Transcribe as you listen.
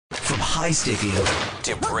high sticking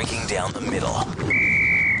to breaking down the middle.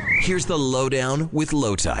 Here's the Lowdown with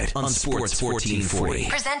Lowetide on Sports 1440.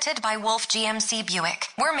 Presented by Wolf GMC Buick.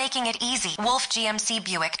 We're making it easy.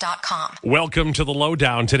 WolfGMCBuick.com. Welcome to the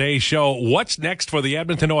Lowdown. Today's show, what's next for the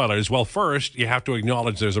Edmonton Oilers? Well, first, you have to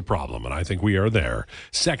acknowledge there's a problem, and I think we are there.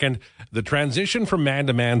 Second, the transition from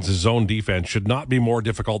man-to-man to zone defense should not be more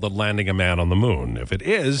difficult than landing a man on the moon. If it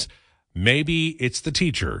is, maybe it's the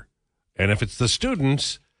teacher. And if it's the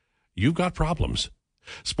students, you've got problems.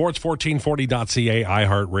 Sports1440.ca,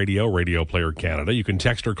 iHeartRadio, Radio Player Canada. You can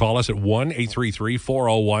text or call us at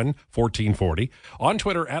 1-833-401-1440. On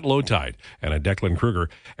Twitter at Lowetide and at Declan Kruger.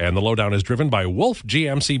 And the Lowdown is driven by Wolf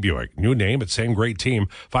GMC Buick. New name, but same great team.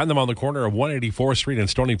 Find them on the corner of 184th Street and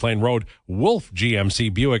Stony Plain Road,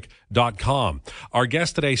 wolfgmcbuick.com. Our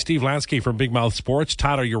guest today, Steve Lansky from Big Mouth Sports,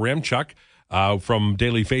 Tyler Yaremchuk from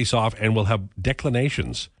Daily Faceoff, and we'll have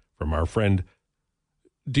declinations from our friend.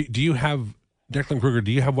 Do you have... Declan Kruger,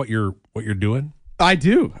 do you have what you're doing? I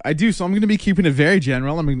do. So I'm going to be keeping it very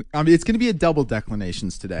general. It's going to be a double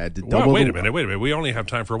declinations today. Wait a minute. We only have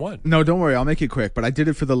time for one. No, don't worry. I'll make it quick. But I did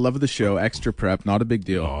it for the love of the show. Extra prep, not a big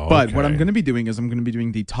deal. Oh, but okay. what I'm going to be doing is I'm going to be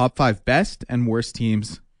doing the top 5 best and worst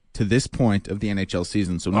teams to this point of the NHL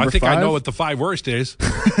season. So I think I know what the 5 worst is.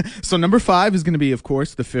 So number 5 is going to be, of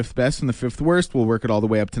course, the 5th best and the 5th worst. We'll work it all the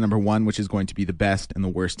way up to number 1, which is going to be the best and the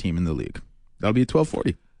worst team in the league. That'll be a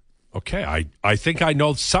 1240. Okay, I think I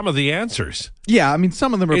know some of the answers. Yeah,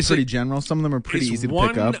 some of them are pretty general. Some of them are pretty easy to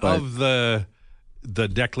pick up. One of the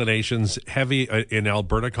declinations heavy in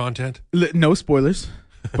Alberta content? No spoilers,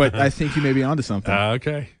 but I think you may be onto something.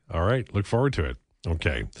 Okay, all right. Look forward to it.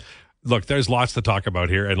 Okay, look, there's lots to talk about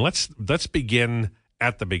here, and let's begin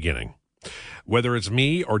at the beginning. Whether it's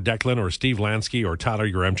me or Declan or Steve Lansky or Tyler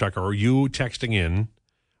Yaremchuk or you texting in,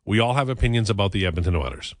 we all have opinions about the Edmonton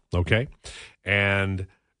Oilers. Okay, and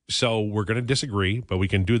so we're going to disagree, but we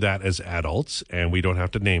can do that as adults, and we don't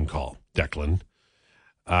have to name call. Declan.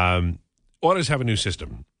 Oilers have a new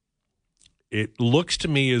system. It looks to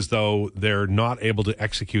me as though they're not able to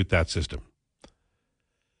execute that system.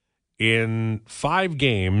 In 5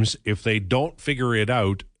 games, if they don't figure it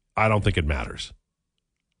out, I don't think it matters.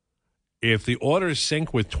 If the Oilers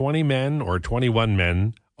sink with 20 men or 21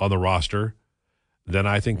 men on the roster, then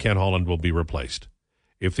I think Ken Holland will be replaced.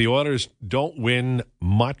 If the Oilers don't win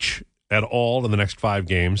much at all in the next 5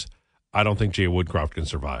 games, I don't think Jay Woodcroft can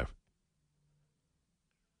survive.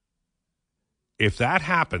 If that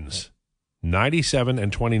happens, 97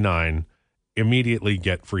 and 29 immediately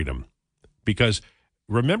get freedom. Because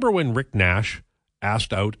remember when Rick Nash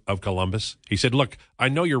asked out of Columbus? He said, look, I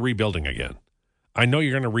know you're rebuilding again. I know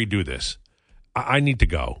you're going to redo this. I need to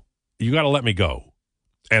go. You got to let me go.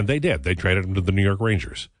 And they did. They traded him to the New York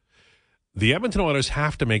Rangers. The Edmonton Oilers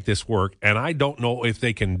have to make this work, and I don't know if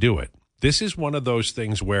they can do it. This is one of those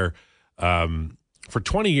things where for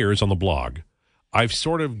 20 years on the blog, I've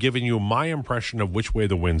sort of given you my impression of which way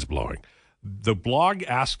the wind's blowing. The blog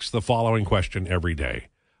asks the following question every day.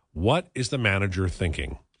 What is the manager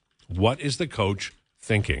thinking? What is the coach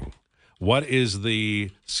thinking? What is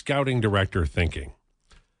the scouting director thinking?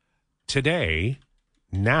 Today,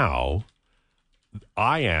 now,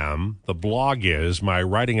 the blog is, my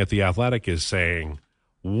writing at The Athletic is saying,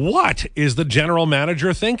 what is the general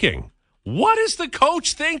manager thinking? What is the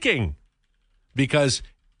coach thinking? Because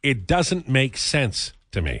it doesn't make sense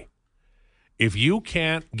to me. If you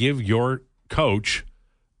can't give your coach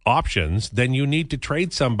options, then you need to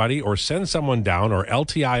trade somebody or send someone down or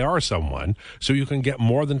LTIR someone so you can get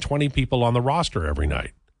more than 20 people on the roster every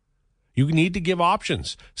night. You need to give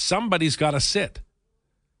options. Somebody's got to sit.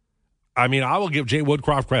 I will give Jay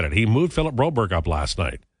Woodcroft credit. He moved Philip Broberg up last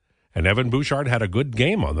night, and Evan Bouchard had a good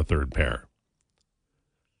game on the third pair.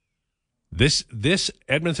 This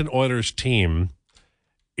Edmonton Oilers team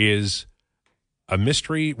is a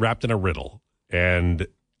mystery wrapped in a riddle, and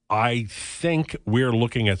I think we're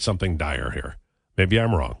looking at something dire here. Maybe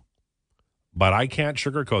I'm wrong, but I can't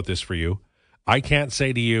sugarcoat this for you. I can't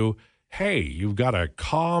say to you, hey, you've got a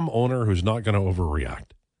calm owner who's not going to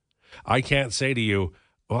overreact. I can't say to you,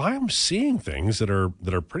 well, I'm seeing things that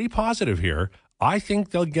are pretty positive here. I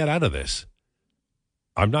think they'll get out of this.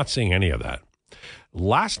 I'm not seeing any of that.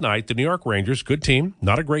 Last night, the New York Rangers, good team,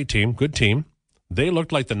 not a great team, good team. They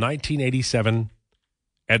looked like the 1987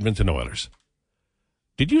 Edmonton Oilers.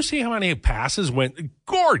 Did you see how many passes went?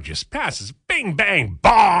 Gorgeous passes, bing, bang,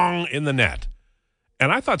 bong, in the net. And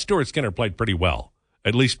I thought Stuart Skinner played pretty well,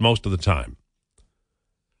 at least most of the time.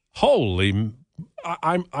 Holy,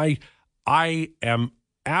 I am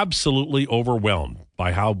absolutely overwhelmed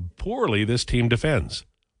by how poorly this team defends.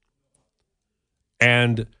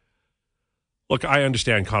 And Look, I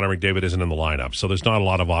understand Connor McDavid isn't in the lineup, so there's not a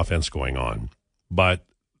lot of offense going on. But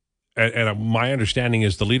and my understanding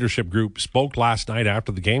is the leadership group spoke last night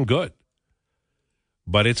after the game. Good.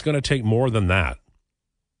 But it's going to take more than that.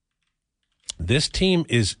 This team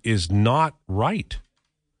is not right.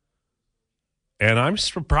 And I'm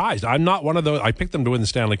surprised. I'm not one of those. I picked them to win the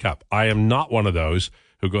Stanley Cup. I am not one of those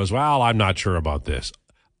who goes, well, I'm not sure about this.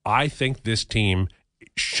 I think this team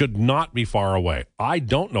should not be far away. I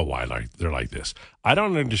don't know why they're like this. I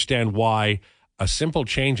don't understand why a simple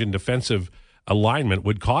change in defensive alignment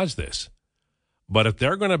would cause this. But if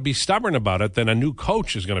they're going to be stubborn about it, then a new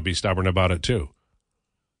coach is going to be stubborn about it too.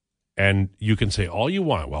 And you can say all you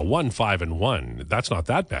want. Well, 1-5-1, that's not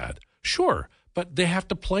that bad. Sure, but they have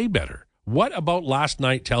to play better. What about last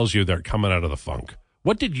night tells you they're coming out of the funk?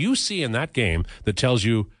 What did you see in that game that tells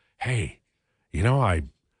you, hey, you know,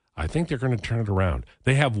 I think they're going to turn it around.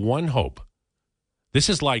 They have one hope. This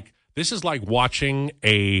is like watching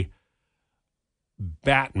a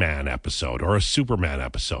Batman episode or a Superman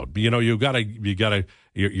episode. You know,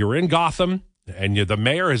 you're in Gotham and the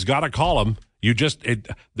mayor has got to call him.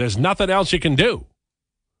 There's nothing else you can do.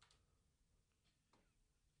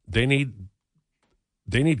 They need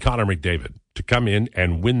Connor McDavid to come in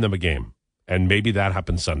and win them a game. And maybe that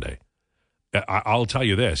happens Sunday. I'll tell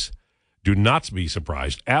you this. Do not be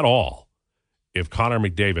surprised at all if Connor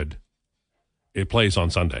McDavid plays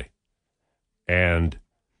on Sunday. And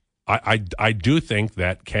I do think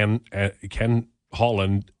that Ken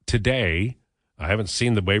Holland today, I haven't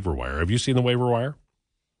seen the waiver wire. Have you seen the waiver wire?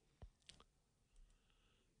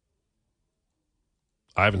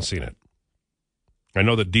 I haven't seen it. I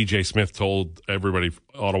know that DJ Smith told everybody,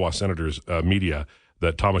 Ottawa Senators media,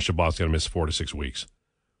 that Thomas Chabot's going to miss 4 to 6 weeks.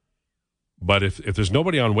 But if there's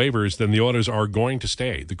nobody on waivers, then the Oilers are going to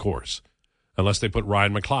stay the course, unless they put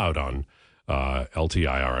Ryan McLeod on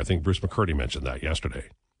LTIR. I think Bruce McCurdy mentioned that yesterday.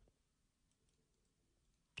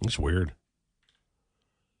 It's weird.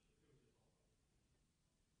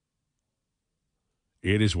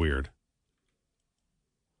 It is weird.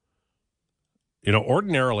 You know,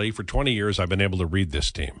 ordinarily for 20 years, I've been able to read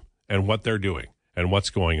this team and what they're doing and what's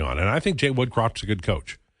going on. And I think Jay Woodcroft's a good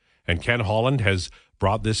coach. And Ken Holland has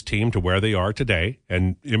brought this team to where they are today,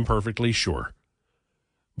 and imperfectly, sure.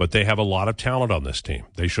 But they have a lot of talent on this team.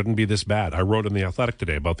 They shouldn't be this bad. I wrote in The Athletic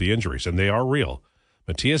today about the injuries, and they are real.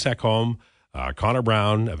 Matthias Ekholm, Connor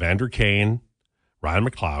Brown, Evander Kane, Ryan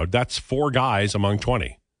McLeod. That's 4 guys among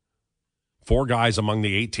 20. 4 guys among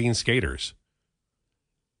the 18 skaters.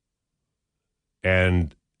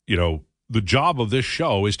 And, you know, the job of this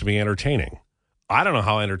show is to be entertaining. I don't know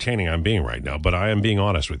how entertaining I'm being right now, but I am being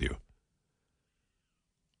honest with you.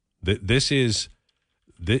 This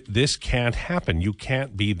can't happen. You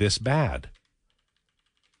can't be this bad.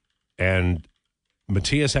 And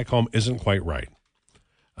Matthias Ekholm isn't quite right.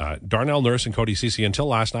 Darnell Nurse and Cody Ceci, until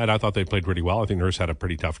last night, I thought they played pretty well. I think Nurse had a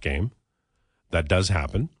pretty tough game. That does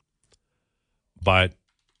happen. But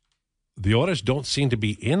the Oilers don't seem to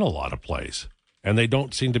be in a lot of plays. And they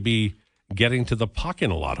don't seem to be getting to the puck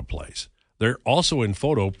in a lot of plays. They're also in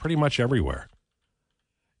photo pretty much everywhere.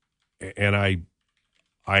 And I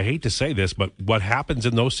hate to say this, but what happens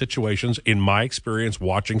in those situations, in my experience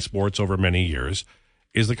watching sports over many years,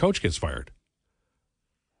 is the coach gets fired.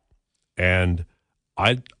 And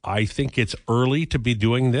I think it's early to be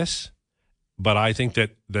doing this, but I think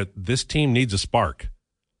that this team needs a spark.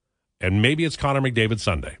 And maybe it's Connor McDavid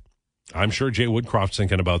Sunday. I'm sure Jay Woodcroft's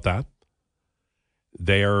thinking about that.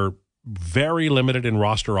 They are very limited in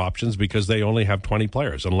roster options because they only have 20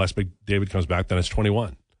 players. Unless McDavid comes back, then it's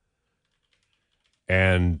 21.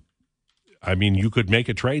 And, I mean, you could make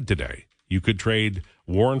a trade today. You could trade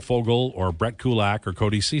Warren Fogle or Brett Kulak or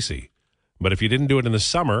Cody Ceci. But if you didn't do it in the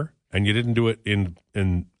summer and you didn't do it in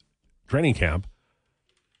training camp,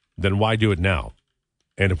 then why do it now?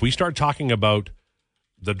 And if we start talking about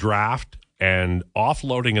the draft and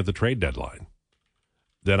offloading at the trade deadline,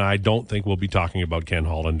 then I don't think we'll be talking about Ken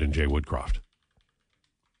Holland and Jay Woodcroft.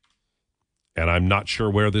 And I'm not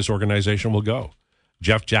sure where this organization will go.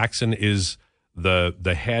 Jeff Jackson is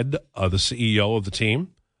the head of the CEO of the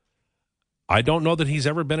team. I don't know that he's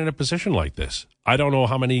ever been in a position like this. I don't know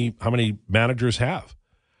how many managers have.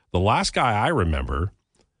 The last guy I remember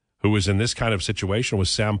who was in this kind of situation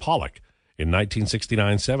was Sam Pollock in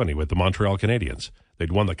 1969-70 with the Montreal Canadiens.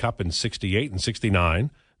 They'd won the Cup in 68 and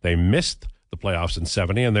 69. They missed the playoffs in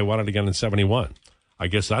 70, and they won it again in 71. I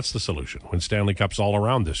guess that's the solution when Stanley Cup's all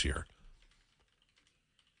around this year.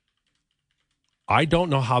 I don't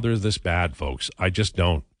know how they're this bad, folks. I just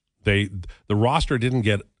don't. The roster didn't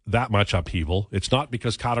get that much upheaval. It's not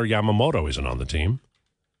because Kailer Yamamoto isn't on the team.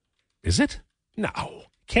 Is it? No,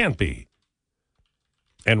 can't be.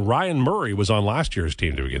 And Ryan Murray was on last year's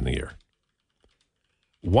team to begin the year.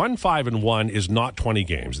 1-5-1 is not 20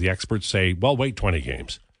 games. The experts say, well, wait 20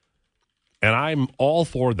 games. And I'm all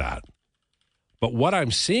for that. But what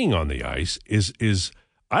I'm seeing on the ice is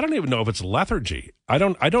I don't even know if it's lethargy. I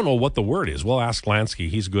don't know what the word is. We'll ask Lansky.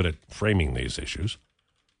 He's good at framing these issues.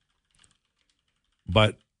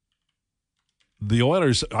 But the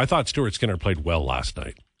Oilers, I thought Stuart Skinner played well last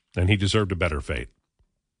night, and he deserved a better fate.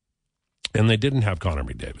 And they didn't have Connor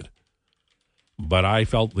McDavid. But I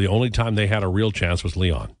felt the only time they had a real chance was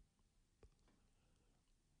Leon.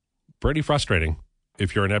 Pretty frustrating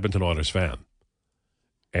if you're an Edmonton Oilers fan.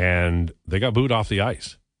 And they got booed off the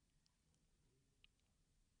ice.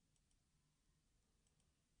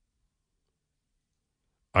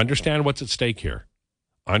 Understand what's at stake here.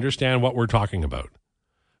 Understand what we're talking about.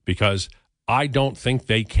 Because I don't think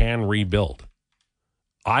they can rebuild.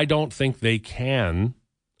 I don't think they can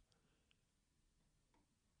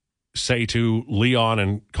say to Leon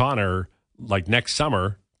and Connor, like next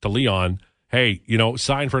summer to Leon, hey,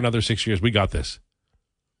 sign for another 6 years. We got this.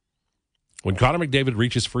 When Connor McDavid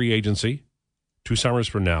reaches free agency 2 summers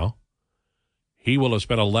from now, he will have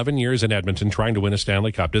spent 11 years in Edmonton trying to win a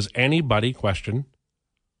Stanley Cup. Does anybody question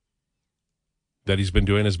that he's been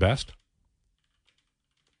doing his best?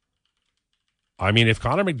 I mean, if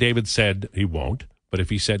Connor McDavid said he won't, but if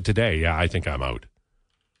he said today, yeah, I think I'm out,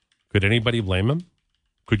 could anybody blame him?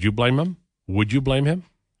 Could you blame him? Would you blame him?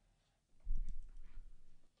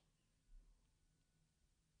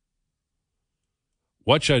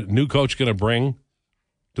 What's a new coach going to bring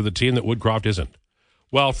to the team that Woodcroft isn't?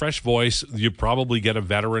 Well, fresh voice. You probably get a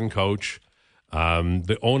veteran coach.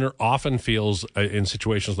 The owner often feels in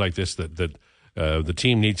situations like this that the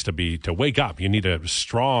team needs to wake up. You need a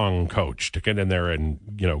strong coach to get in there and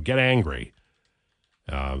get angry.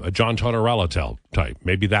 A John Tortorella type.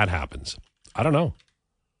 Maybe that happens. I don't know.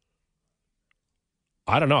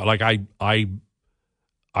 Like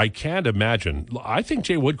I can't imagine. I think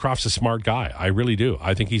Jay Woodcroft's a smart guy. I really do.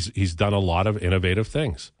 I think he's done a lot of innovative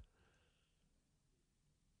things.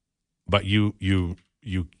 But you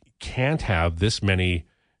can't have this many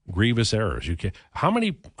grievous errors. You can't. How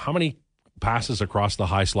many passes across the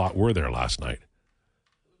high slot were there last night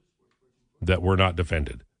that were not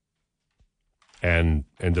defended and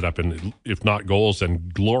ended up in, if not goals, then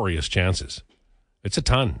glorious chances? It's a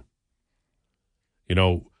ton.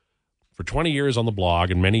 For 20 years on the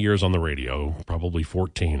blog and many years on the radio, probably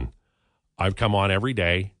 14, I've come on every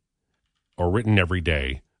day or written every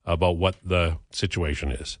day about what the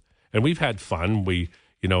situation is. And we've had fun.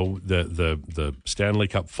 The Stanley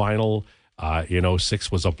Cup final in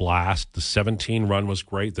 06 was a blast. The 17 run was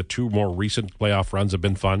great. The 2 more recent playoff runs have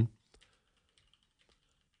been fun.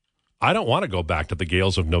 I don't want to go back to the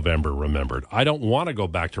Gales of November remembered. I don't want to go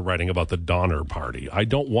back to writing about the Donner Party. I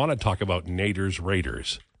don't want to talk about Nader's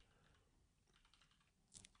Raiders.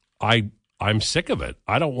 I'm sick of it.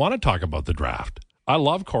 I don't want to talk about the draft. I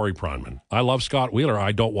love Corey Pronman. I love Scott Wheeler.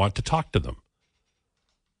 I don't want to talk to them.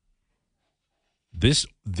 This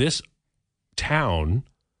town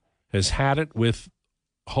has had it with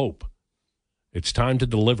hope. It's time to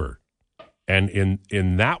deliver. And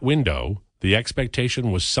in that window, the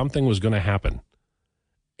expectation was something was going to happen.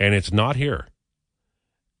 And it's not here.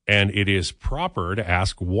 And it is proper to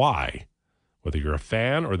ask why, whether you're a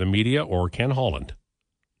fan or the media or Ken Holland.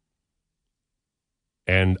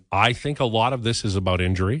 And I think a lot of this is about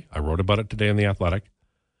injury. I wrote about it today in The Athletic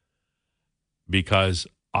because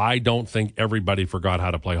I don't think everybody forgot how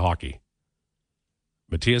to play hockey.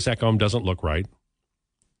 Matthias Ekholm doesn't look right.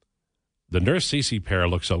 The Nurse-Ceci pair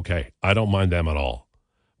looks okay. I don't mind them at all.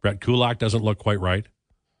 Brett Kulak doesn't look quite right.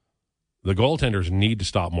 The goaltenders need to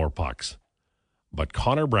stop more pucks. But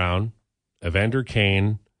Connor Brown, Evander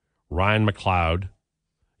Kane, Ryan McLeod,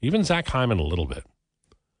 even Zach Hyman a little bit.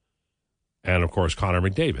 And, of course, Connor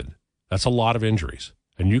McDavid. That's a lot of injuries.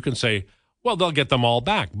 And you can say, well, they'll get them all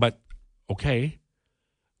back. But, okay,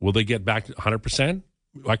 will they get back 100%?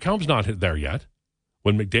 Ekholm's not there yet.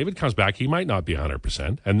 When McDavid comes back, he might not be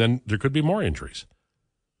 100%. And then there could be more injuries.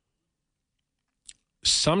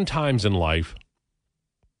 Sometimes in life,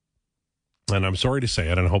 and I'm sorry to say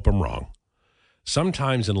it, and I hope I'm wrong,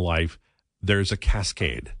 sometimes in life, there's a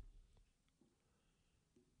cascade.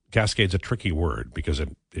 Cascade's a tricky word because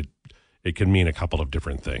it can mean a couple of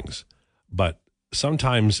different things. But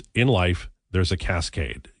sometimes in life, there's a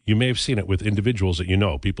cascade. You may have seen it with individuals that you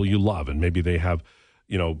know, people you love, and maybe they have,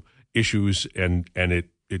 issues and it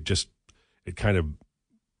kind of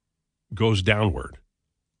goes downward.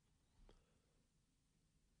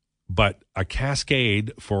 But a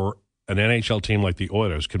cascade for an NHL team like the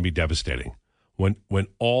Oilers can be devastating. When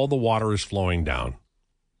all the water is flowing down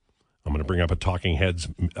I'm going to bring up a Talking Heads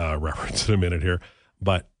reference in a minute here,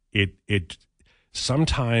 but it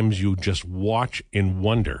sometimes you just watch in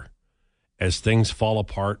wonder as things fall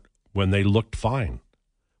apart when they looked fine,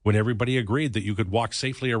 when everybody agreed that you could walk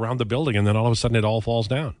safely around the building, and then all of a sudden it all falls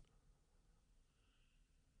down.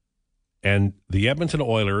 And the Edmonton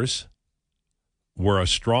Oilers were a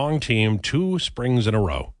strong team 2 springs in a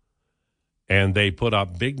row, and they put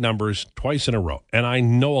up big numbers twice in a row. And I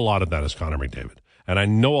know a lot of that is Connor McDavid, and I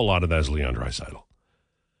know a lot of that is Leon Draisaitl.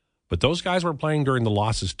 But those guys were playing during the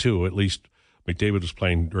losses too. At least McDavid was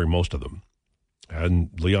playing during most of them, and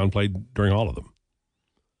Leon played during all of them.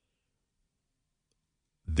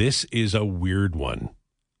 This is a weird one.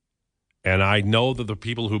 And I know that the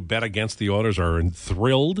people who bet against the Oilers are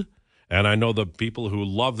thrilled, and I know the people who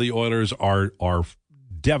love the Oilers are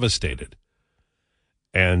devastated.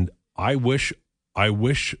 And I wish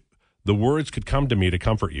the words could come to me to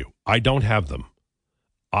comfort you. I don't have them.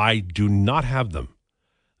 I do not have them.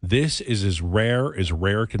 This is as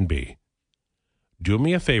rare can be. Do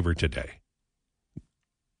me a favor today.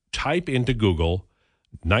 Type into Google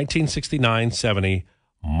 1969-70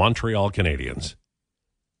 Montreal Canadiens,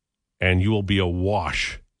 and you will be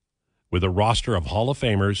awash with a roster of Hall of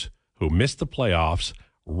Famers who missed the playoffs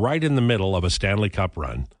right in the middle of a Stanley Cup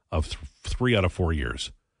run of 3 out of 4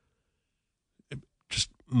 years.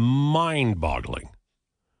 Just mind-boggling.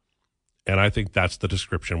 And I think that's the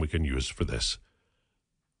description we can use for this.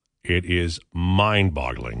 It is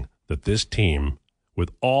mind-boggling that this team,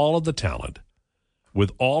 with all of the talent,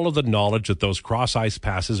 with all of the knowledge that those cross-ice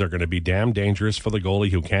passes are going to be damn dangerous for the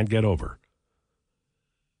goalie who can't get over,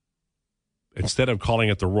 instead of calling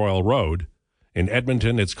it the Royal Road, in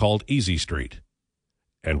Edmonton it's called Easy Street.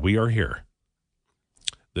 And we are here.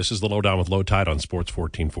 This is the Lowdown with Lowetide on Sports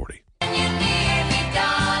 1440.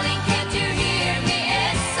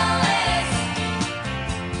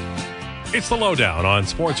 It's the Lowdown on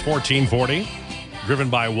Sports 1440.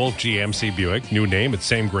 Driven by Wolf GMC Buick. New name, it's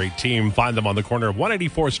same great team. Find them on the corner of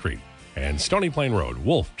 184th Street and Stony Plain Road.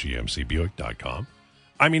 WolfGMCBuick.com.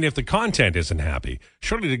 I mean, if the content isn't happy,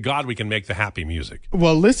 surely to God we can make the happy music.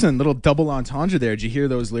 Well, listen, little double entendre there. Did you hear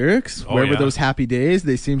those lyrics? Oh, Where yeah. were those happy days?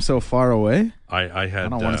 They seem so far away. I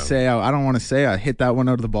don't want to say I hit that one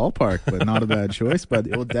out of the ballpark, but not a bad choice. But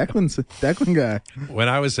the old Declan guy. When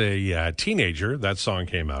I was a teenager, that song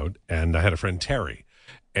came out, and I had a friend, Terry.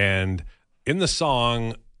 And in the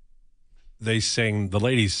song, the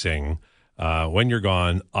ladies sing, when you're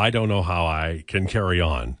gone, I don't know how I can carry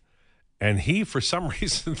on. And he, for some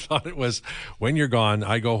reason, thought it was, when you're gone,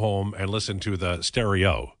 I go home and listen to the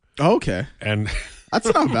stereo. Oh, okay. And that's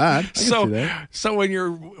not bad. I can see that. So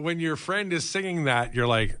when your friend is singing that, you're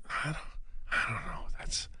like, I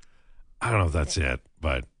don't know if that's it,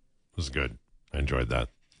 but it was good. I enjoyed that.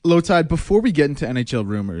 Lowetide, before we get into NHL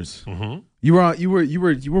rumors, you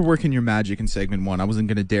were working your magic in segment 1. I wasn't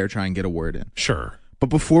going to dare try and get a word in. Sure. But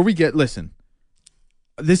before we listen,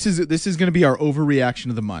 this is going to be our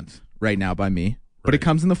overreaction of the month right now by me, but it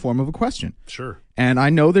comes in the form of a question. Sure. And I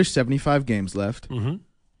know there's 75 games left. Mm-hmm.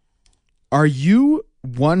 Are you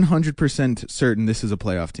 100% certain this is a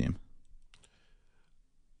playoff team?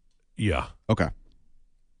 Yeah. Okay.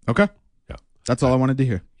 Yeah. That's all I wanted to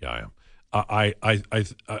hear. Yeah, I am.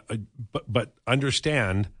 But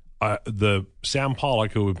understand the Sam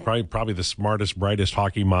Pollock, who was probably the smartest, brightest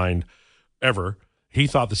hockey mind ever. He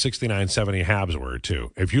thought the 69-70 Habs were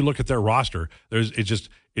too. If you look at their roster, it's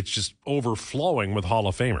just overflowing with Hall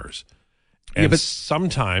of Famers, and but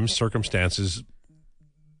sometimes circumstances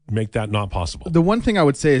make that not possible. The one thing I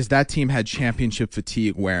would say is that team had championship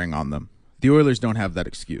fatigue wearing on them. The Oilers don't have that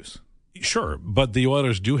excuse. Sure, but the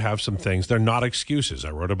Oilers do have some things. They're not excuses.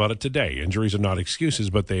 I wrote about it today. Injuries are not excuses,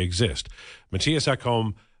 but they exist. Matthias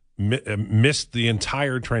Ekholm missed the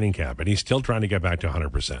entire training camp, and he's still trying to get back to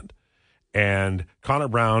 100%. And Connor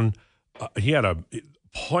Brown, he had a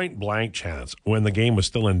point-blank chance when the game was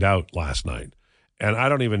still in doubt last night. And I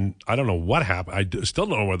don't know what happened. I still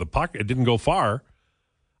don't know where the puck, it didn't go far.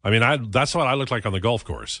 I mean, that's what I look like on the golf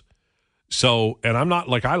course. So, and I'm not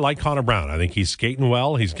like, I like Connor Brown. I think he's skating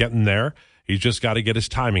well. He's getting there. He's just got to get his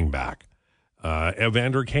timing back.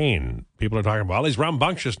 Evander Kane, people are talking about, well, he's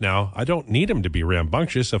rambunctious now. I don't need him to be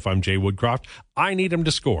rambunctious if I'm Jay Woodcroft. I need him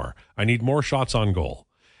to score. I need more shots on goal.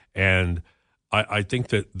 And I think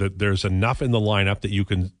that there's enough in the lineup that you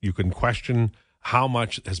can question how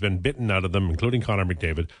much has been bitten out of them, including Connor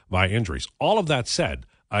McDavid, by injuries. All of that said,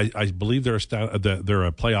 I believe they're a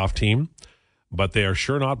playoff team, but they are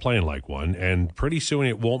sure not playing like one, and pretty soon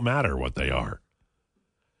it won't matter what they are.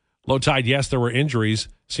 Lowetide, yes, there were injuries.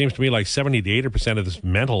 Seems to me like 70 to 80% of this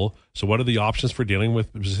mental. So what are the options for dealing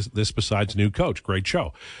with this besides new coach? Great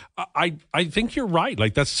show. I think you're right.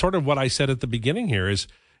 Like, that's sort of what I said at the beginning here is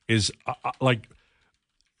like,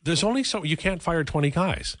 there's only so you can't fire 20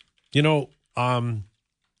 guys. You know,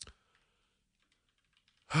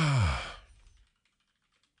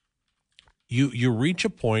 you reach a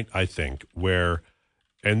point, I think, where,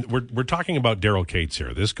 and we're talking about Daryl Cates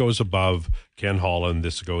here. This goes above Ken Holland.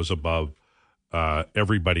 This goes above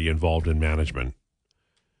everybody involved in management.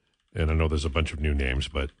 And I know there's a bunch of new names,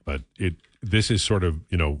 but this is sort of,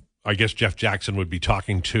 you know, I guess Jeff Jackson would be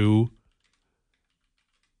talking to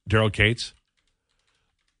Daryl Cates.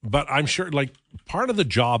 But I'm sure, like, part of the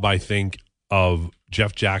job, I think, of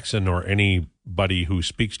Jeff Jackson or anybody who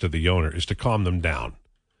speaks to the owner is to calm them down.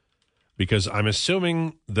 Because I'm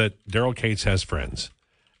assuming that Daryl Cates has friends.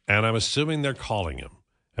 And I'm assuming they're calling him.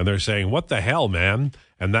 And they're saying, what the hell, man?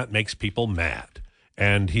 And that makes people mad.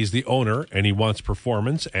 And he's the owner, and he wants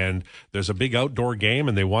performance. And there's a big outdoor game,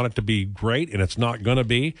 and they want it to be great, and it's not going to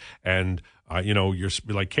be. And, you know, you're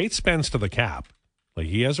like, Cates spends to the cap. Like,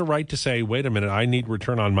 he has a right to say, wait a minute, I need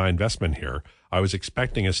return on my investment here. I was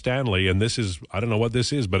expecting a Stanley, and this is, I don't know what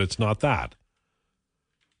this is, but it's not that.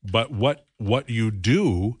 But what you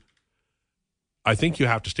do, I think you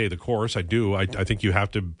have to stay the course. I do. I think you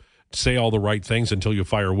have to say all the right things until you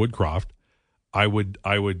fire Woodcroft. I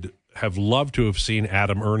would have loved to have seen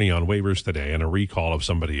Adam Ernie on waivers today and a recall of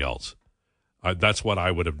somebody else. That's what I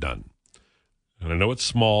would have done. And I know it's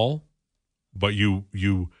small, but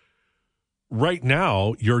you right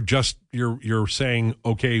now you're saying,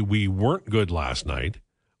 okay, we weren't good last night.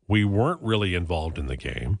 We weren't really involved in the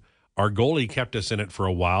game. Our goalie kept us in it for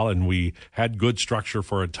a while, and we had good structure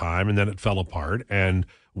for a time, and then it fell apart, and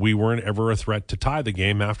we weren't ever a threat to tie the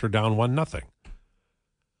game after down 1-0.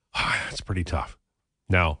 That's pretty tough.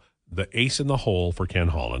 Now, the ace in the hole for Ken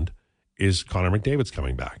Holland is Connor McDavid's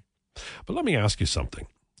coming back. But let me ask you something.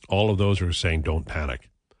 All of those who are saying don't panic.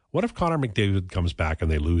 What if Connor McDavid comes back and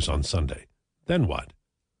they lose on Sunday? Then what?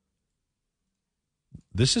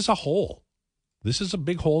 This is a hole. This is a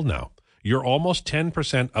big hole now. You're almost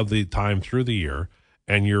 10% of the time through the year,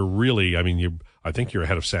 and you're really, I think you're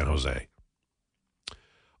ahead of San Jose.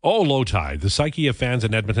 Oh, Lowetide, the psyche of fans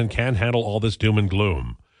in Edmonton can't handle all this doom and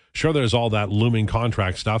gloom. Sure, there's all that looming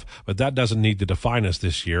contract stuff, but that doesn't need to define us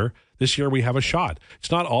this year. This year we have a shot.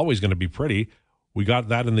 It's not always going to be pretty. We got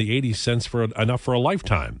that in the 80 cents for enough for a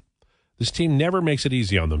lifetime. This team never makes it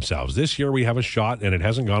easy on themselves. This year we have a shot, and it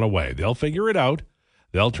hasn't gone away. They'll figure it out.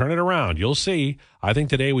 They'll turn it around. You'll see. I think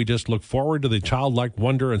today we just look forward to the childlike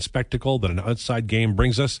wonder and spectacle that an outside game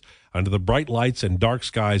brings us under the bright lights and dark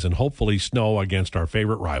skies and hopefully snow against our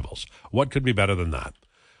favorite rivals. What could be better than that?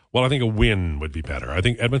 Well, I think a win would be better. I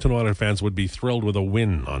think Edmonton Oilers fans would be thrilled with a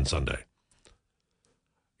win on Sunday.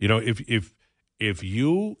 You know, if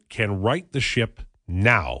you can right the ship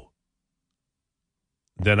now,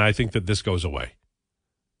 then I think that this goes away.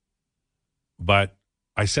 But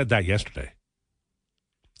I said that yesterday.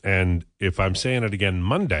 And if I'm saying it again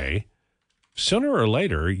Monday, sooner or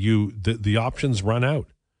later, the options run out.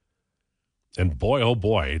 And boy, oh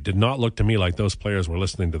boy, it did not look to me like those players were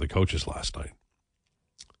listening to the coaches last night.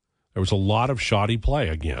 There was a lot of shoddy play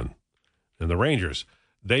again. And the Rangers,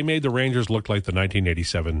 they made the Rangers look like the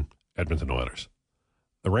 1987 Edmonton Oilers.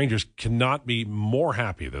 The Rangers cannot be more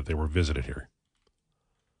happy that they were visited here.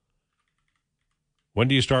 When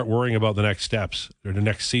do you start worrying about the next steps, or the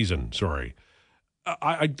next season, sorry?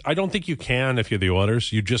 I don't think you can if you're the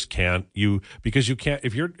Oilers. You just can't. Because you can't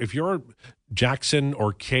if you're Jackson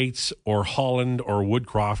or Cates or Holland or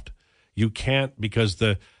Woodcroft, you can't, because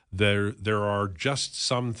there are just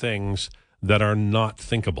some things that are not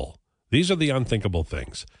thinkable. These are the unthinkable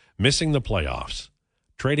things. Missing the playoffs,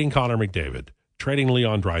 trading Connor McDavid, trading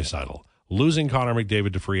Leon Draisaitl, losing Connor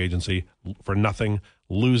McDavid to free agency for nothing,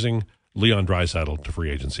 losing Leon Draisaitl to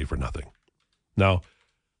free agency for nothing. Now,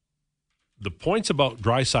 the points about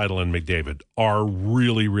Draisaitl and McDavid are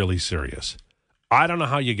really, really serious. I don't know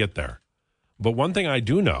how you get there. But one thing I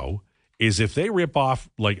do know is if they rip off,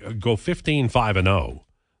 like go 15-5-0,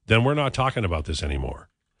 then we're not talking about this anymore.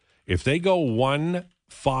 If they go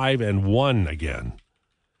 1-5-1 again,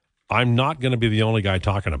 I'm not going to be the only guy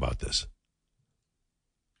talking about this.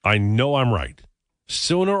 I know I'm right.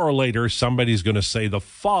 Sooner or later, somebody's going to say the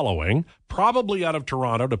following, probably out of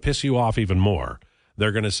Toronto to piss you off even more.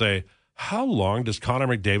 They're going to say, how long does Connor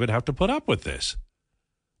McDavid have to put up with this?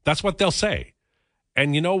 That's what they'll say.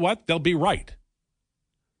 And you know what? They'll be right.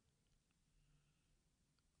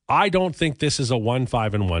 I don't think this is a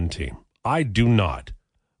 1-5-1 team. I do not.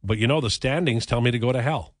 But you know, the standings tell me to go to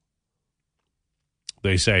hell.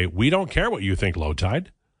 They say, we don't care what you think, Lowetide.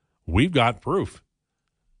 We've got proof.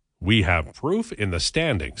 We have proof in the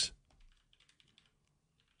standings.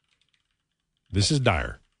 This is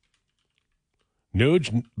dire.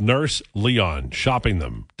 Nuge, Nurse, Leon, shopping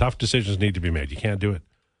them. Tough decisions need to be made. You can't do it.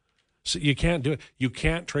 So you can't do it. You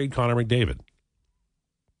can't trade Connor McDavid.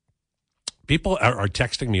 People are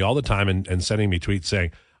texting me all the time and sending me tweets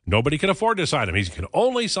saying, nobody can afford to sign him. He can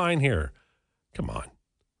only sign here. Come on.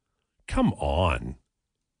 Come on.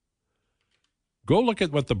 Go look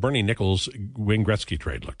at what the Bernie Nichols Wayne Gretzky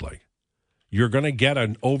trade looked like. You're going to get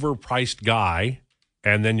an overpriced guy,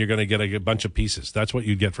 and then you're going to get a bunch of pieces. That's what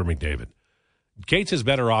you'd get for McDavid. Cates is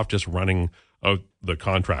better off just running the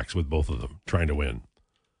contracts with both of them, trying to win.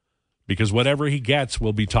 Because whatever he gets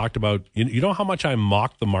will be talked about. You know how much I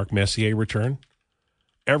mock the Mark Messier return?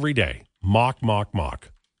 Every day. Mock.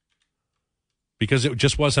 Because it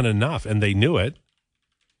just wasn't enough, and they knew it.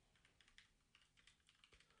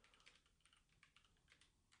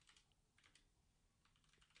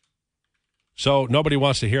 So nobody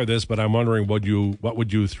wants to hear this, but I'm wondering what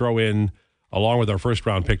would you throw in along with our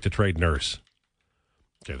first-round pick to trade Nurse?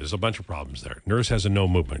 Okay, there's a bunch of problems there. Nurse has a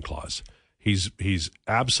no-movement clause. He's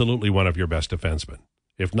absolutely one of your best defensemen,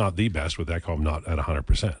 if not the best, with Ekholm not at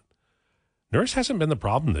 100%. Nurse hasn't been the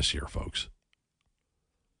problem this year, folks.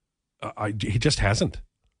 He just hasn't.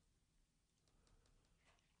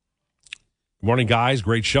 Morning, guys.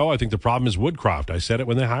 Great show. I think the problem is Woodcroft. I said it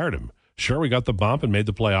when they hired him. Sure, we got the bump and made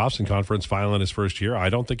the playoffs and conference final in his first year. I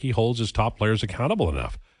don't think he holds his top players accountable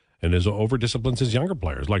enough and is over-disciplines his younger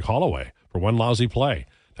players, like Holloway, for one lousy play.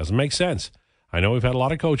 Doesn't make sense. I know we've had a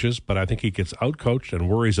lot of coaches, but I think he gets out-coached and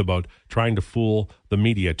worries about trying to fool the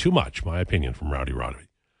media too much, my opinion, from Rowdy Roddy.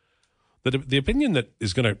 The opinion that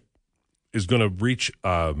is going to reach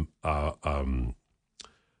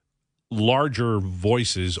larger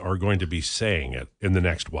voices are going to be saying it in the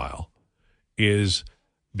next while is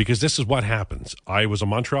because this is what happens. I was a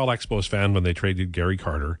Montreal Expos fan when they traded Gary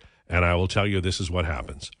Carter, and I will tell you this is what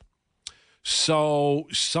happens. So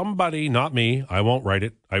somebody, not me, I won't write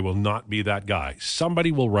it. I will not be that guy.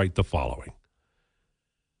 Somebody will write the following.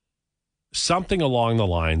 Something along the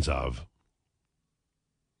lines of,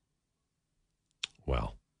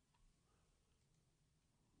 well,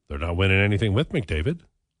 they're not winning anything with McDavid.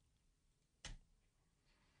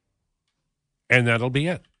 And that'll be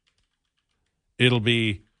it. It'll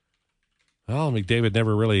be, well, McDavid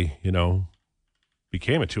never really,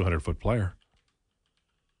 became a 200-foot player.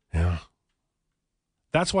 Yeah.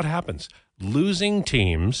 That's what happens. Losing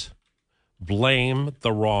teams blame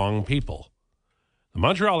the wrong people. The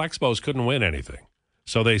Montreal Expos couldn't win anything.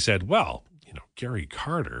 So they said, well, Gary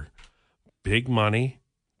Carter, big money,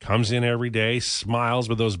 comes in every day, smiles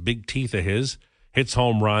with those big teeth of his, hits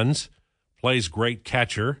home runs, plays great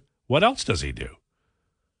catcher. What else does he do?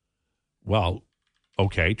 Well,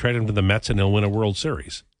 okay, trade him to the Mets and he'll win a World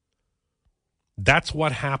Series. That's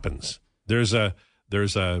what happens. There's a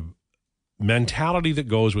mentality that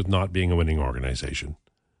goes with not being a winning organization.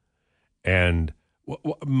 And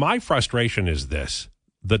my frustration is this.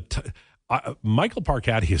 Michael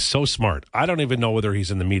Parkatti is so smart. I don't even know whether he's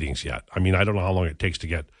in the meetings yet. I mean, I don't know how long it takes to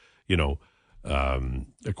get,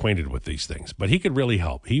 acquainted with these things. But he could really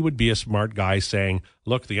help. He would be a smart guy saying,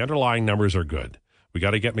 look, the underlying numbers are good. We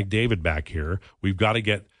got to get McDavid back here. We've got to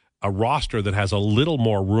get a roster that has a little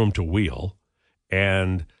more room to wheel.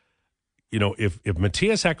 And if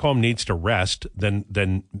Matthias Ekholm needs to rest,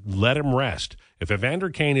 then let him rest. If Evander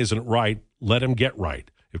Kane isn't right, let him get right.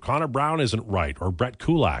 If Connor Brown isn't right, or Brett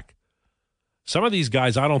Kulak, some of these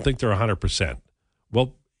guys, I don't think they're 100%.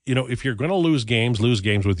 Well, if you're going to lose games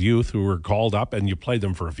with youth who were called up and you play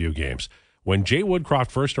them for a few games. When Jay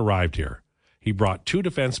Woodcroft first arrived here, he brought two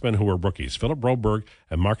defensemen who were rookies, Philip Broberg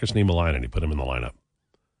and Marcus Niemelainen, and he put them in the lineup.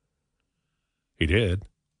 He did.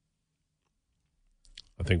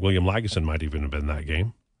 I think William Lagesson might even have been in that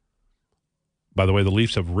game. By the way, the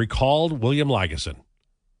Leafs have recalled William Lagesson.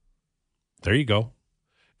 There you go.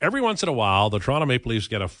 Every once in a while, the Toronto Maple Leafs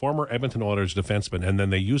get a former Edmonton Oilers defenseman, and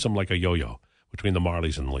then they use him like a yo-yo between the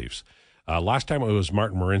Marlies and the Leafs. Last time it was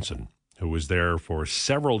Martin Marincin, who was there for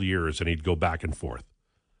several years, and he'd go back and forth.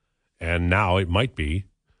 And now it might be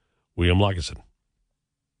William Lagesson.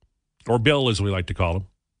 Or Bill, as we like to call him.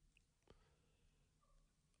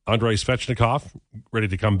 Andrei Svechnikov, ready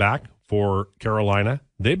to come back for Carolina.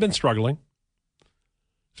 They've been struggling.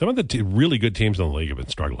 Some of the really good teams in the league have been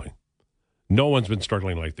struggling. No one's been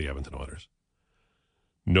struggling like the Edmonton Oilers.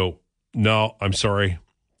 No, I'm sorry.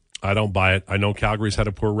 I don't buy it. I know Calgary's had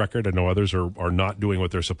a poor record. I know others are not doing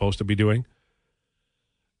what they're supposed to be doing.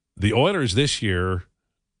 The Oilers this year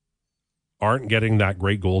aren't getting that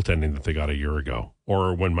great goaltending that they got a year ago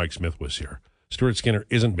or when Mike Smith was here. Stuart Skinner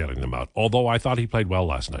isn't bailing them out, although I thought he played well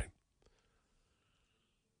last night.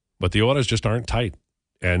 But the Oilers just aren't tight.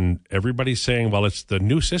 And everybody's saying, well, it's the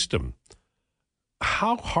new system.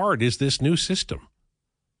 How hard is this new system?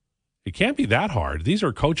 It can't be that hard. These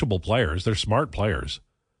are coachable players. They're smart players.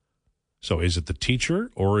 So is it the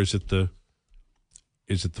teacher or is it the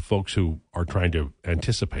folks who are trying to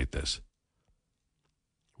anticipate this?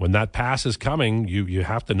 When that pass is coming, you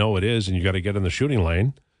have to know it is, and you got to get in the shooting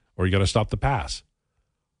lane or you got to stop the pass.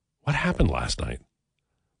 What happened last night?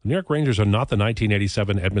 The New York Rangers are not the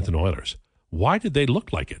 1987 Edmonton Oilers. Why did they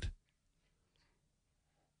look like it?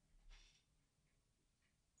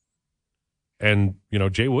 And,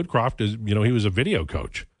 Jay Woodcroft is, he was a video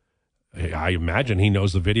coach. I imagine he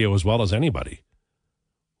knows the video as well as anybody.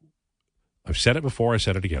 I've said it before. I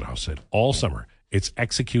said it again. I'll say it all summer. It's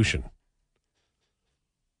execution.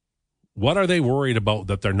 What are they worried about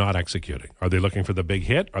that they're not executing? Are they looking for the big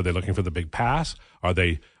hit? Are they looking for the big pass? Are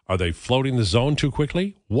they floating the zone too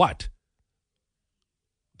quickly? What?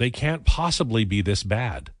 They can't possibly be this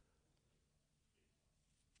bad.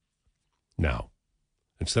 Now,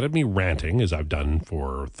 instead of me ranting, as I've done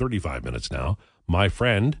for 35 minutes now, my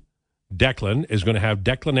friend Declan is going to have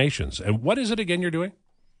declinations. And what is it again you're doing?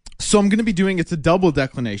 So I'm going to be doing, it's a double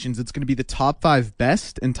declinations. It's going to be the top 5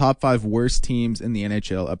 best and top 5 worst teams in the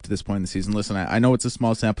NHL up to this point in the season. Listen, I know it's a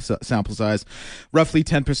small sample size. Roughly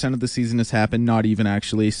 10% of the season has happened, not even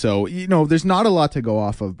actually. So, there's not a lot to go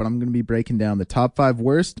off of, but I'm going to be breaking down the top 5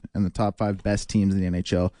 worst and the top 5 best teams in the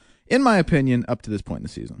NHL, in my opinion, up to this point in the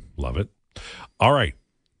season. Love it. All right.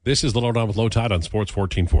 This is the Lowdown with Lowetide on Sports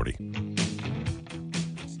 1440.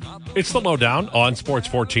 It's the Lowdown on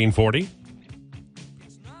Sports 1440.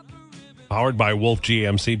 Powered by Wolf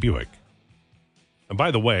GMC Buick. And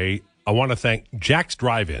by the way, I want to thank Jack's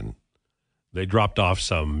Drive-In. They dropped off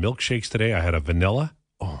some milkshakes today. I had a vanilla.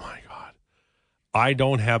 Oh my God. I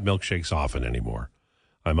don't have milkshakes often anymore.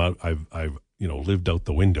 I've lived out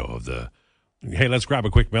the window of the, hey, let's grab a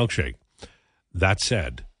quick milkshake. That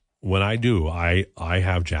said, when I do, I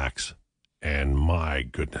have Jack's. And my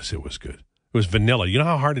goodness, it was good. It was vanilla. You know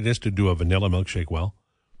how hard it is to do a vanilla milkshake well?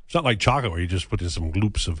 It's not like chocolate where you just put in some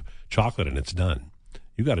gloops of chocolate and it's done.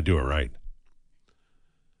 You got to do it right.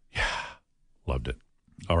 Yeah, loved it.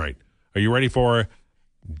 All right. Are you ready for,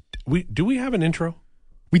 do we have an intro?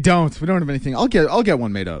 We don't have anything. I'll get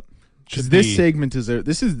one made up. This segment is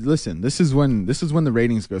this is when the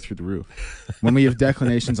ratings go through the roof. When we have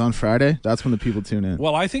declinations on Friday, that's when the people tune in.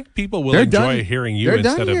 Well, I think people will enjoy hearing you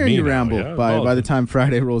instead of me. You ramble by the time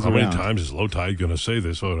Friday rolls around. How many times is Lowetide going to say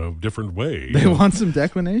this in a different way? They want some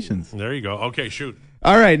declinations. There you go. Okay, shoot.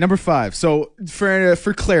 All right, number 5. So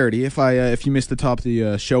for clarity, if you missed the top of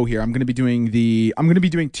the show here, I'm going to be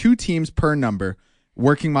doing 2 teams per number,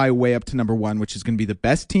 working my way up to number 1, which is going to be the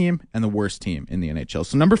best team and the worst team in the NHL.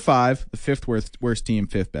 So number 5, the 5th worst team,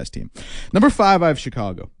 5th best team. Number 5, I have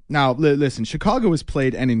Chicago. Now, listen, Chicago has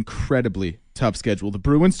played an incredibly tough schedule. The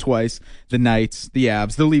Bruins twice, the Knights, the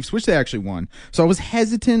Avs, the Leafs, which they actually won. So I was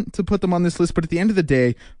hesitant to put them on this list, but at the end of the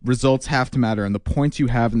day, results have to matter, and the points you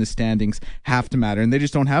have in the standings have to matter, and they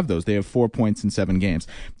just don't have those. They have 4 points in 7 games.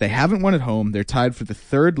 They haven't won at home. They're tied for the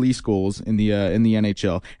 3rd least goals in the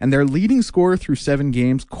NHL, and their leading scorer through 7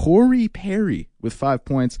 games, Corey Perry, with 5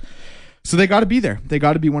 points. So they got to be there. They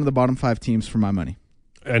got to be one of the bottom 5 teams for my money.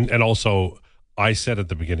 And also, I said at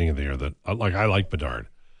the beginning of the year that I like Bedard,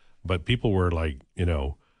 but people were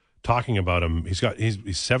talking about him.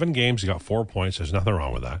 He's 7 games. He got 4 points. There's nothing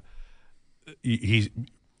wrong with that.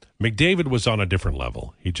 McDavid was on a different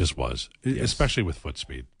level. He just was, especially with foot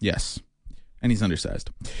speed. Yes. And he's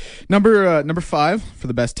undersized. Number 5 for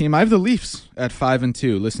the best team, I have the Leafs at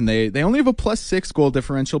 5-2. Listen, they only have a +6 goal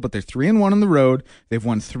differential, but they're 3-1 on the road. They've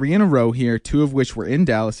won 3 in a row here, 2 of which were in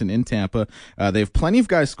Dallas and in Tampa. They have plenty of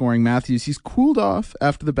guys scoring. Matthews, he's cooled off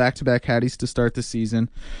after the back-to-back Hatties to start the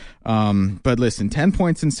season. But listen, 10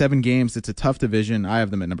 points in 7 games. It's a tough division. I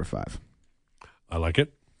have them at number 5. I like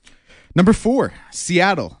it. Number 4,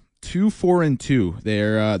 Seattle. 2-4-2.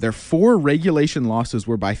 Their 4 regulation losses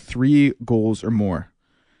were by 3 goals or more.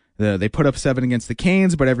 They put up 7 against the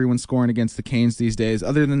Canes, but everyone's scoring against the Canes these days.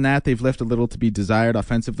 Other than that, they've left a little to be desired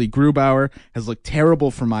offensively. Grubauer has looked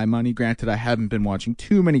terrible for my money. Granted, I haven't been watching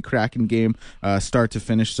too many Kraken game start to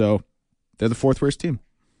finish, so they're the 4th worst team.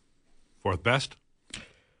 4th best?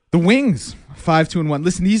 The Wings, 5-1.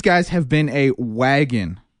 Listen, these guys have been a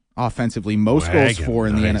wagon offensively. Most goals for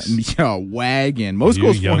in the NHL. Wagon. Most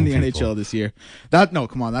goals for in the NHL this year.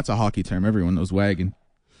 Come on, that's a hockey term. Everyone knows wagon.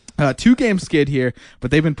 2-game skid here,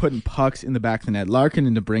 but they've been putting pucks in the back of the net. Larkin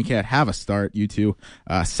and DeBrincat have a start, you two.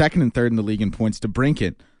 2nd and 3rd in the league in points.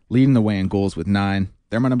 DeBrincat leading the way in goals with 9.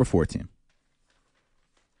 They're my number 4 team.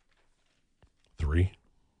 3.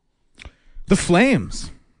 The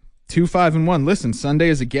Flames, 2-5-1. Listen, Sunday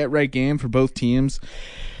is a get-right game for both teams.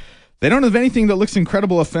 They don't have anything that looks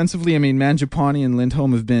incredible offensively. I mean, Mangiapane and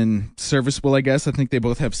Lindholm have been serviceable, I guess. I think they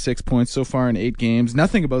both have 6 points so far in 8 games.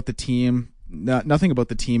 Nothing about the team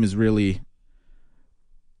is really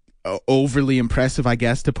overly impressive, I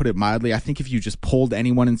guess, to put it mildly. I think if you just polled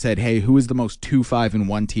anyone and said, hey, who is the most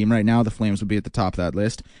 2-5-1 team right now, the Flames would be at the top of that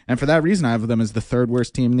list. And for that reason, I have them as the 3rd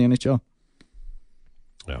worst team in the NHL.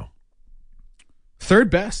 No.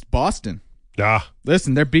 3rd best, Boston.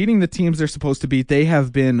 Listen, they're beating the teams they're supposed to beat. They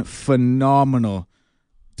have been phenomenal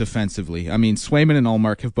defensively. I mean, Swayman and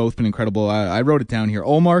Ullmark have both been incredible. I wrote it down here.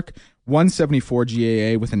 Ullmark, 174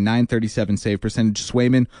 GAA with a 937 save percentage.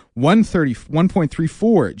 Swayman,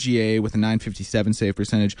 1.34 GAA with a 957 save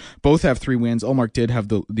percentage. Both have 3 wins. Ullmark did have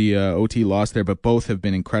the OT loss there, but both have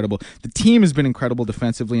been incredible. The team has been incredible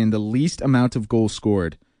defensively and the least amount of goals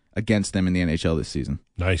scored against them in the NHL this season.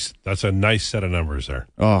 Nice. That's a nice set of numbers there.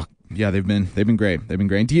 Oh, yeah, they've been great. They've been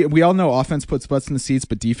great. We all know offense puts butts in the seats,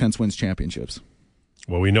 but defense wins championships.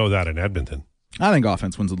 Well, we know that in Edmonton. I think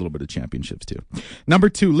offense wins a little bit of championships too. Number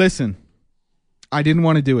 2, listen, I didn't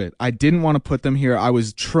want to do it. I didn't want to put them here. I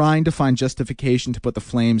was trying to find justification to put the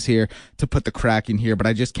Flames here, to put the Kraken here, but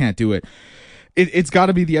I just can't do it. It's got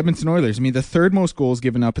to be the Edmonton Oilers. I mean, the 3rd most goals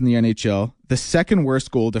given up in the NHL, the 2nd worst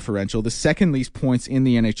goal differential, the 2nd least points in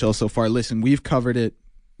the NHL so far. Listen, we've covered it.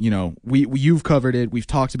 You know, you've covered it. We've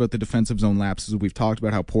talked about the defensive zone lapses. We've talked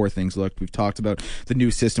about how poor things looked. We've talked about the new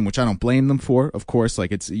system, which I don't blame them for. Of course,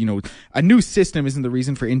 like it's, you know, a new system isn't the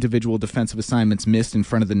reason for individual defensive assignments missed in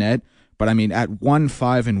front of the net. But I mean, at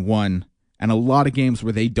 1-5-1 and a lot of games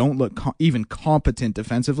where they don't look even competent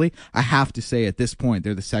defensively, I have to say at this point,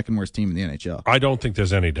 they're the 2nd worst team in the NHL. I don't think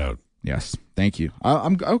there's any doubt. Yes. Thank you.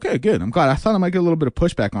 I'm okay. Good. I'm glad. I thought I might get a little bit of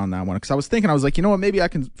pushback on that one because I was like, you know what, maybe I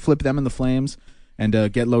can flip them in the Flames and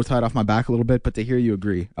get Lowetide off my back a little bit, but to hear you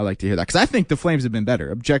agree, I like to hear that. Because I think the Flames have been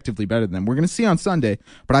better, objectively better than them. We're going to see on Sunday,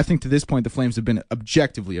 but I think to this point, the Flames have been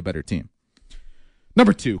objectively a better team.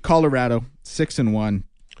 Number 2, Colorado, 6-1.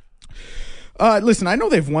 Listen, I know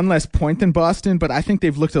they've one less point than Boston, but I think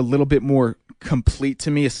they've looked a little bit more complete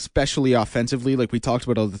to me, especially offensively. Like we talked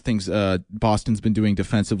about all the things Boston's been doing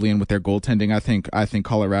defensively and with their goaltending. I think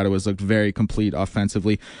Colorado has looked very complete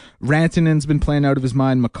offensively. Rantanen's been playing out of his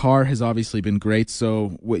mind. Makar has obviously been great.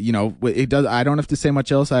 So you know, it does. I don't have to say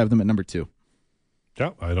much else. I have them at number 2.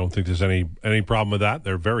 Yeah, I don't think there's any problem with that.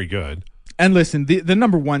 They're very good. And listen, the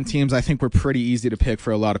number 1 teams I think were pretty easy to pick for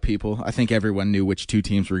a lot of people. I think everyone knew which 2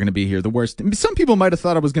 teams were going to be here. The worst. Some people might have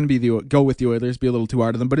thought I was going to go with the Oilers, be a little too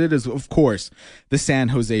hard on them, but it is, of course, the San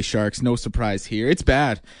Jose Sharks. No surprise here. It's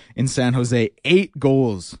bad in San Jose. 8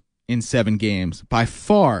 goals in 7 games, by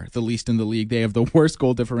far the least in the league. They have the worst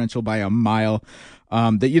goal differential by a mile.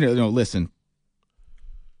 Listen.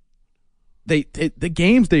 The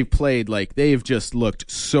games they've played, like they have just looked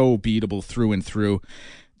so beatable through and through.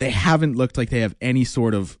 They haven't looked like they have any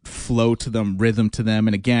sort of flow to them, rhythm to them.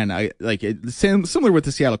 And again, similar with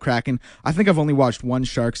the Seattle Kraken. I think I've only watched 1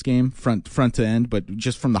 Sharks game front to end, but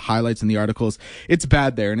just from the highlights and the articles, it's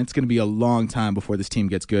bad there, and it's going to be a long time before this team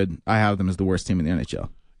gets good. I have them as the worst team in the NHL.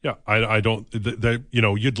 Yeah, I don't.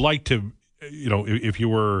 You'd like to, if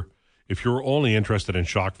you were only interested in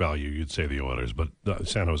shock value, you'd say the Oilers, but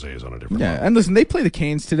San Jose is on a different level. And listen, they play the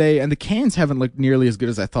Canes today, and the Canes haven't looked nearly as good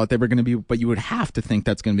as I thought they were going to be, but you would have to think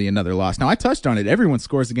that's going to be another loss. Now, I touched on it. Everyone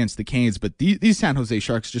scores against the Canes, but these San Jose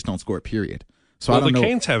Sharks just don't score, period. So I don't know. The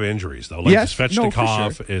Canes have injuries, though. Like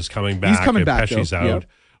Svechnikov is coming back. He's coming back, Pesci's out.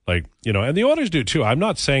 Yep. And the Oilers do too. I'm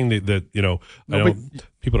not saying that I know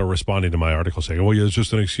people are responding to my article saying, well, yeah, it's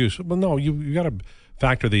just an excuse. Well, no, you got to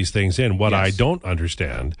factor these things in. What I don't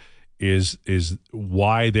understand is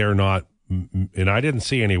why they're not, and I didn't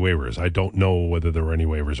see any waivers. I don't know whether there were any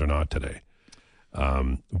waivers or not today.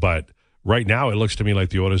 But right now it looks to me like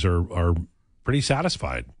the Oilers are pretty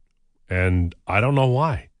satisfied, and I don't know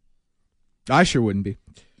why. I sure wouldn't be.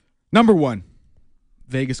 Number 1,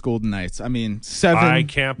 Vegas Golden Knights. I mean, 7. I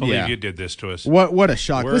can't believe you did this to us. What a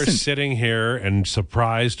shock. We're sitting here and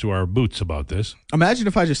surprised to our boots about this. Imagine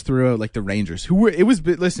if I just threw out like the Rangers. It was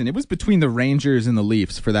between the Rangers and the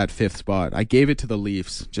Leafs for that 5th spot. I gave it to the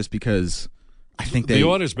Leafs just because I think the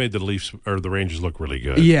Oilers made the Leafs or the Rangers look really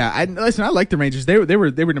good. Yeah, I like the Rangers. They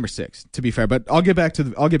were number 6 to be fair, but I'll get back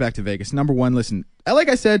to Vegas. Number 1, listen, like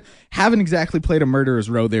I said, haven't exactly played a murderer's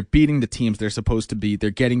row. They're beating the teams they're supposed to beat. They're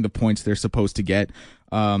getting the points they're supposed to get.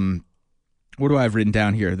 What do I have written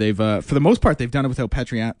down here? They've, for the most part, they've done it without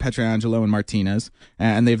Pietrangelo and Martinez,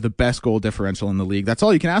 and they have the best goal differential in the league. That's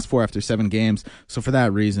all you can ask for after 7 games. So for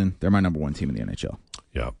that reason, they're my number 1 team in the NHL.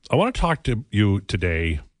 Yeah. I want to talk to you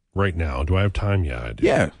today, right now. Do I have time? Yeah, I do.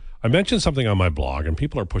 Yeah. I mentioned something on my blog, and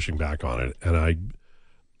people are pushing back on it, and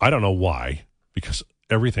I don't know why, because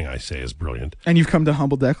everything I say is brilliant. And you've come to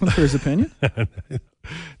humble Declan for his opinion?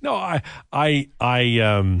 No,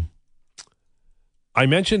 I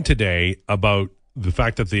mentioned today about the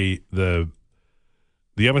fact that the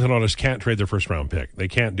Edmonton Oilers can't trade their first round pick. They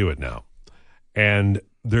can't do it now. And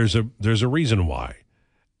there's a reason why.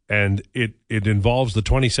 And it involves the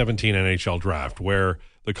 2017 NHL draft, where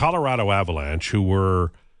the Colorado Avalanche, who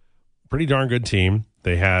were a pretty darn good team,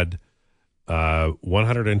 they had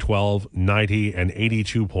 112, 90, and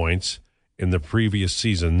 82 points in the previous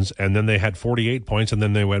seasons, and then they had 48 points, and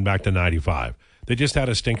then they went back to 95. They just had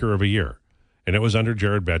a stinker of a year. And it was under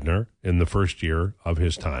Jared Bednar in the first year of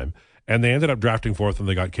his time. And they ended up drafting 4th, and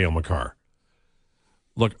they got Cale Makar.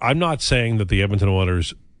 Look, I'm not saying that the Edmonton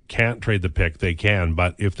Oilers can't trade the pick. They can.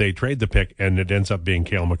 But if they trade the pick and it ends up being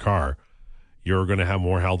Cale Makar, you're going to have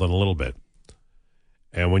more hell than a little bit.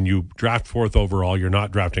 And when you draft 4th overall, you're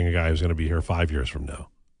not drafting a guy who's going to be here 5 years from now.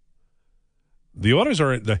 The Oilers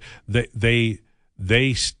are they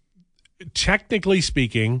technically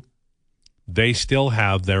speaking, they still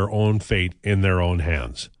have their own fate in their own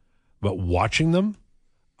hands. But watching them,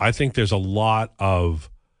 I think there's a lot of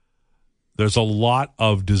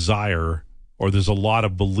desire, or there's a lot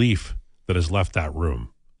of belief that has left that room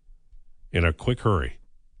in a quick hurry.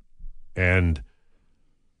 And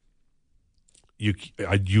you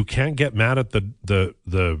can't get mad at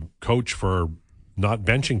the coach for not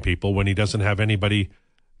benching people when he doesn't have anybody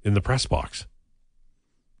in the press box.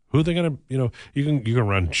 Who are they going to, you can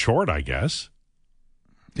run short, I guess.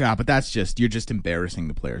 Yeah, but you're just embarrassing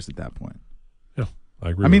the players at that point. Yeah, I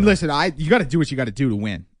agree. I mean, listen, you got to do what you got to do to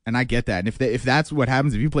win, and I get that. And if that's what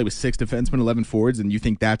happens, if you play with 6 defensemen, 11 forwards, and you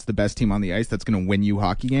think that's the best team on the ice that's going to win you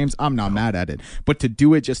hockey games, I'm not mad at it. But to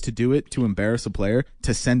do it just to do it, to embarrass a player,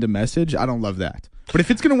 to send a message, I don't love that. But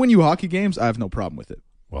if it's going to win you hockey games, I have no problem with it.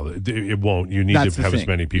 Well, it won't. You need to have as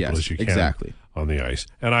many people as you can on the ice.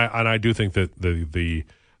 And I do think that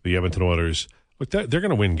the Edmonton Oilers, look, they're going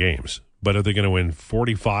to win games, but are they going to win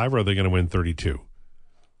 45 or are they going to win 32?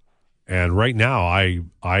 And right now,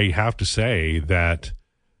 I have to say that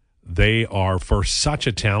they are, for such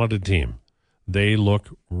a talented team, they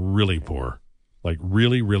look really poor, like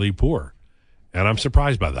really, really poor. And I'm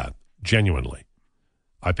surprised by that, genuinely.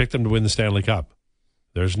 I picked them to win the Stanley Cup.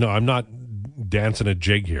 I'm not dancing a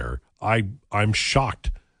jig here. I'm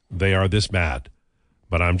shocked they are this bad,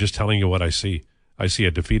 but I'm just telling you what I see. I see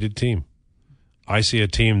a defeated team. I see a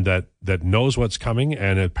team that knows what's coming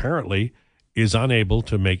and apparently is unable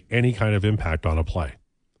to make any kind of impact on a play.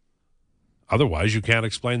 Otherwise, you can't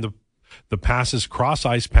explain the passes,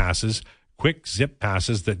 cross-ice passes, quick zip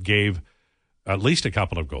passes that gave at least a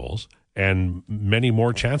couple of goals and many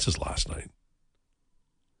more chances last night.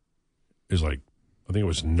 It was like, I think it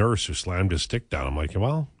was Nurse who slammed his stick down. I'm like,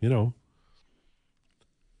 well,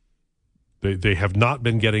 they have not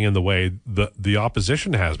been getting in the way. The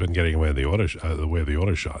opposition has been getting away the way of the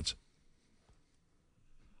Oilers shots.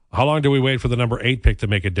 How long do we wait for the number 8 pick to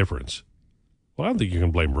make a difference? Well, I don't think you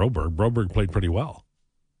can blame Broberg. Broberg played pretty well.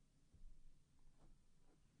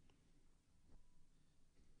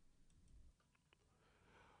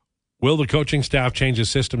 Will the coaching staff change a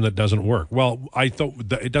system that doesn't work? Well, I thought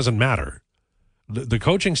that it doesn't matter. The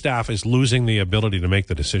coaching staff is losing the ability to make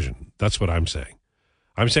the decision. That's what I'm saying.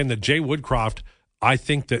 I'm saying that Jay Woodcroft, I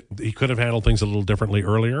think that he could have handled things a little differently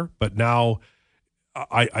earlier, but now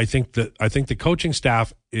I think the coaching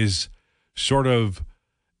staff is sort of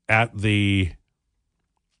at the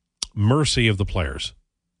mercy of the players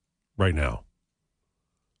right now.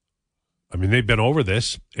 I mean, they've been over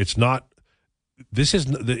this. It's not. This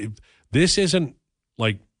isn't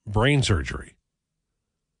like brain surgery.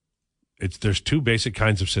 There's 2 basic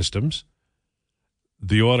kinds of systems.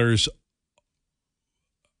 The Oilers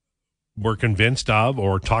were convinced of,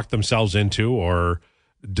 or talked themselves into, or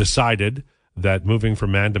decided that moving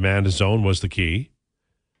from man-to-man to zone was the key.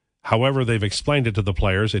 However, they've explained it to the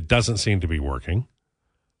players. It doesn't seem to be working.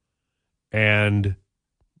 And,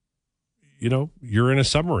 you're in a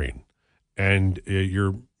submarine, and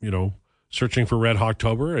you're, searching for Red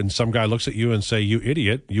Hawktober, and some guy looks at you and say, "You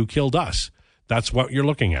idiot, you killed us." That's what you're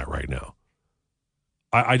looking at right now.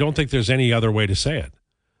 I don't think there's any other way to say it.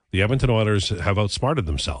 The Edmonton Oilers have outsmarted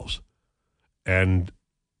themselves, and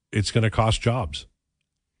it's going to cost jobs.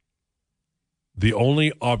 The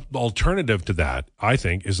only alternative to that, I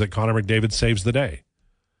think, is that Connor McDavid saves the day.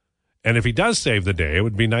 And if he does save the day, it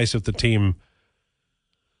would be nice if the team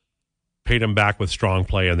paid him back with strong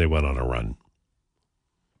play and they went on a run.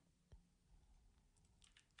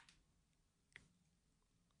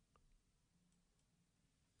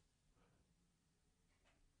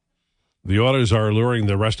 The Oilers are luring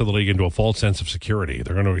the rest of the league into a false sense of security.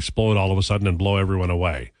 They're going to explode all of a sudden and blow everyone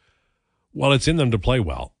away. Well, it's in them to play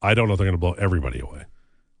well. I don't know if they're going to blow everybody away.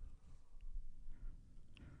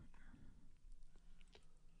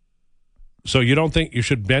 So you don't think you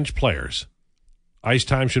should bench players? Ice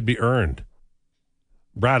time should be earned.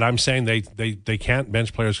 Brad, I'm saying they can't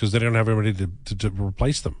bench players because they don't have anybody to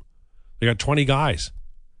replace them. They got 20 guys.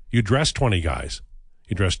 You dress 20 guys.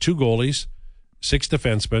 You dress 2 goalies, 6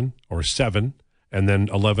 defensemen, or 7, and then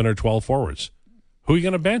 11 or 12 forwards. Who are you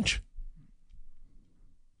going to bench?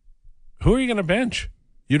 Who are you going to bench?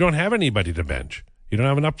 You don't have anybody to bench. You don't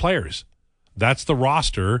have enough players. That's the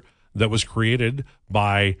roster that was created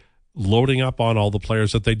by loading up on all the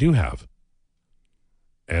players that they do have.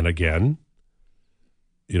 And again,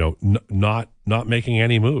 not making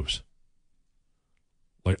any moves.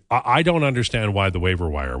 Like I don't understand why the waiver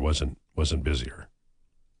wire wasn't busier.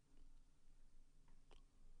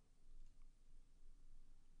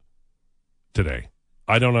 Today.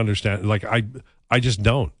 I don't understand. Like I just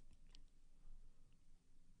don't.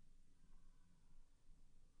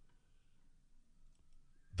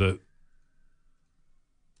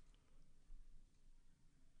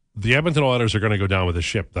 The Edmonton Oilers are going to go down with the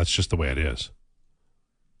ship. That's just the way it is.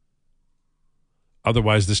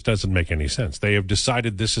 Otherwise, this doesn't make any sense. They have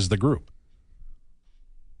decided this is the group.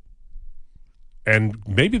 And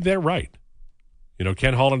maybe they're right.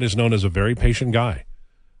 Ken Holland is known as a very patient guy.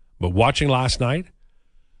 But watching last night,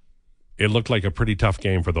 it looked like a pretty tough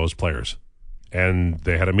game for those players. And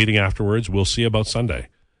they had a meeting afterwards. We'll see about Sunday.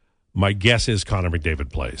 My guess is Connor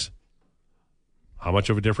McDavid plays. How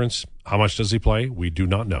much of a difference? How much does he play? We do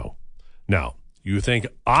not know. Now, you think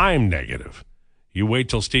I'm negative. You wait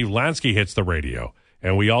till Steve Lansky hits the radio.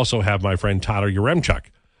 And we also have my friend Tyler Yaremchuk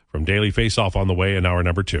from Daily Faceoff on the way in hour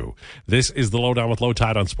number 2. This is the Lowdown with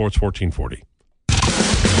Lowetide on Sports 1440.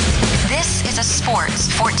 This is a Sports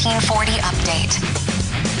 1440 update.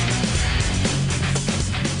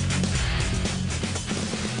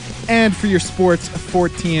 And for your Sports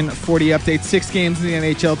 1440 update, 6 games in the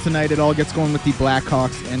NHL tonight. It all gets going with the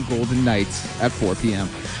Blackhawks and Golden Knights at 4 p.m.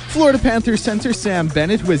 Florida Panthers center Sam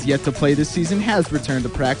Bennett, who has yet to play this season, has returned to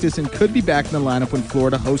practice and could be back in the lineup when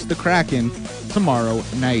Florida hosts the Kraken tomorrow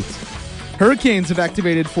night. Hurricanes have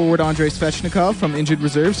activated forward Andrei Svechnikov from injured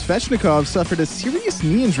reserves. Svechnikov suffered a serious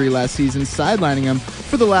knee injury last season, sidelining him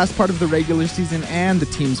for the last part of the regular season and the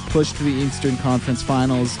team's push to the Eastern Conference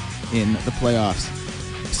Finals in the playoffs.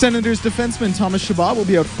 Senators defenseman Thomas Chabot will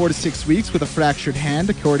be out 4 to 6 weeks with a fractured hand,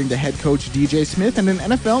 according to head coach DJ Smith. And in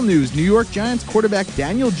NFL news, New York Giants quarterback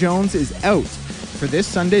Daniel Jones is out for this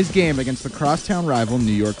Sunday's game against the crosstown rival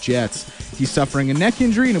New York Jets. He's suffering a neck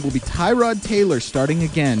injury, and it will be Tyrod Taylor starting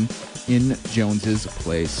again in Jones's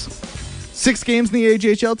place. 6 games in the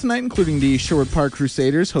AJHL tonight, including the Sherwood Park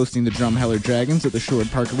Crusaders hosting the Drumheller Dragons at the Sherwood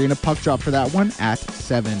Park Arena. Puck drop for that one at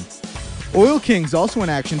 7. Oil Kings also in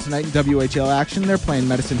action tonight in WHL action. They're playing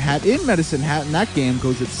Medicine Hat in Medicine Hat, and that game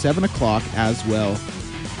goes at 7 o'clock as well.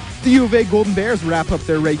 The U of A Golden Bears wrap up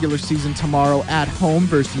their regular season tomorrow at home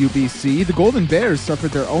versus UBC. The Golden Bears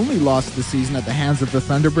suffered their only loss of the season at the hands of the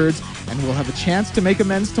Thunderbirds and will have a chance to make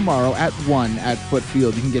amends tomorrow at 1 at Foot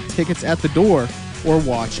Field. You can get tickets at the door or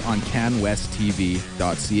watch on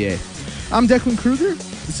canwesttv.ca. I'm Declan Kruger.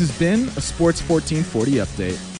 This has been a Sports 1440 update.